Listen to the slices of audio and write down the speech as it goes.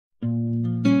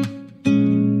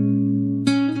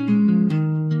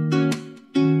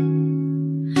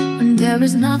there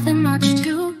is nothing much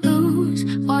to lose.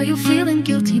 While you're feeling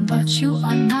guilty but you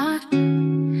are not,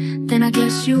 then I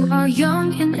guess you are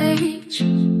young in age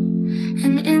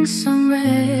and in some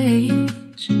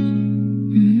rage.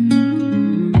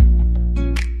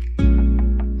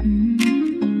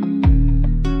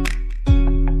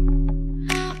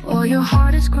 Or your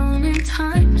heart has grown in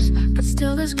times, but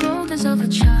still as gold as of a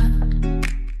child.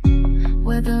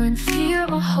 Whether in fear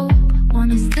or hope,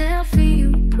 one is there for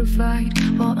you, provide,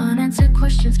 while unanswered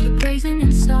questions keep raising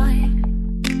inside.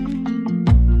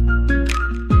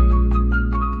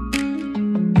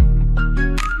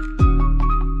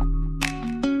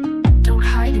 Don't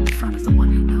hide in front of the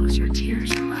one who knows your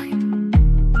tears are right.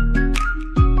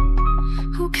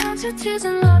 Who counts your tears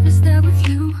and love is there with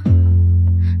you.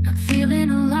 Not feeling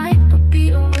alive, but be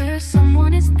aware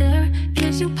someone is there.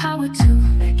 Gives you power to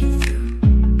make it through.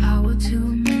 To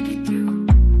make it through.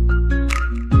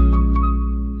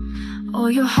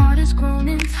 Or your heart has grown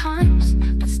in times,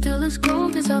 but still as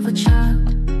gold as of a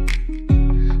child.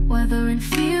 Whether in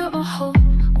fear or hope,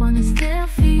 one is there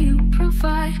for you,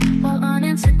 provide, while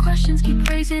unanswered questions keep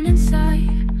raising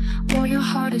inside. Or your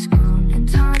heart has grown in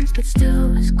times, but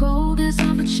still as gold as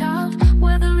of a child.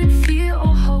 Whether in fear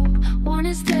or hope, one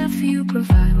is there for you,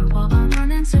 provide, while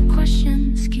unanswered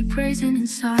questions keep raising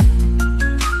inside.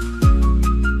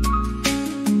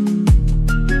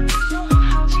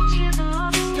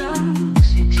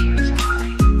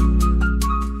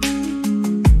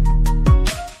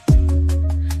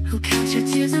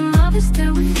 Is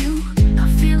there with you, not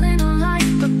feeling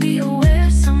alive, but be aware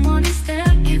someone is there.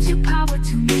 Gives you power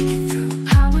to make it through,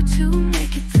 power to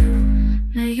make it through.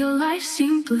 May your life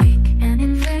seem bleak and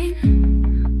in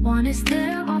vain, one is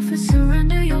there, offer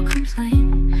surrender your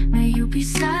complaint. May you be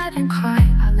sad and cry,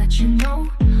 I'll let you know.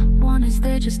 One is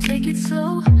there, just take it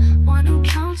slow. One who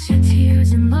counts your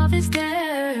tears and love is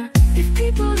there. If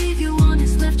people leave you, one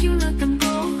is left, you let them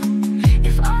go.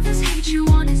 If others hate you,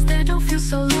 one is there, don't feel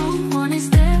so low. One is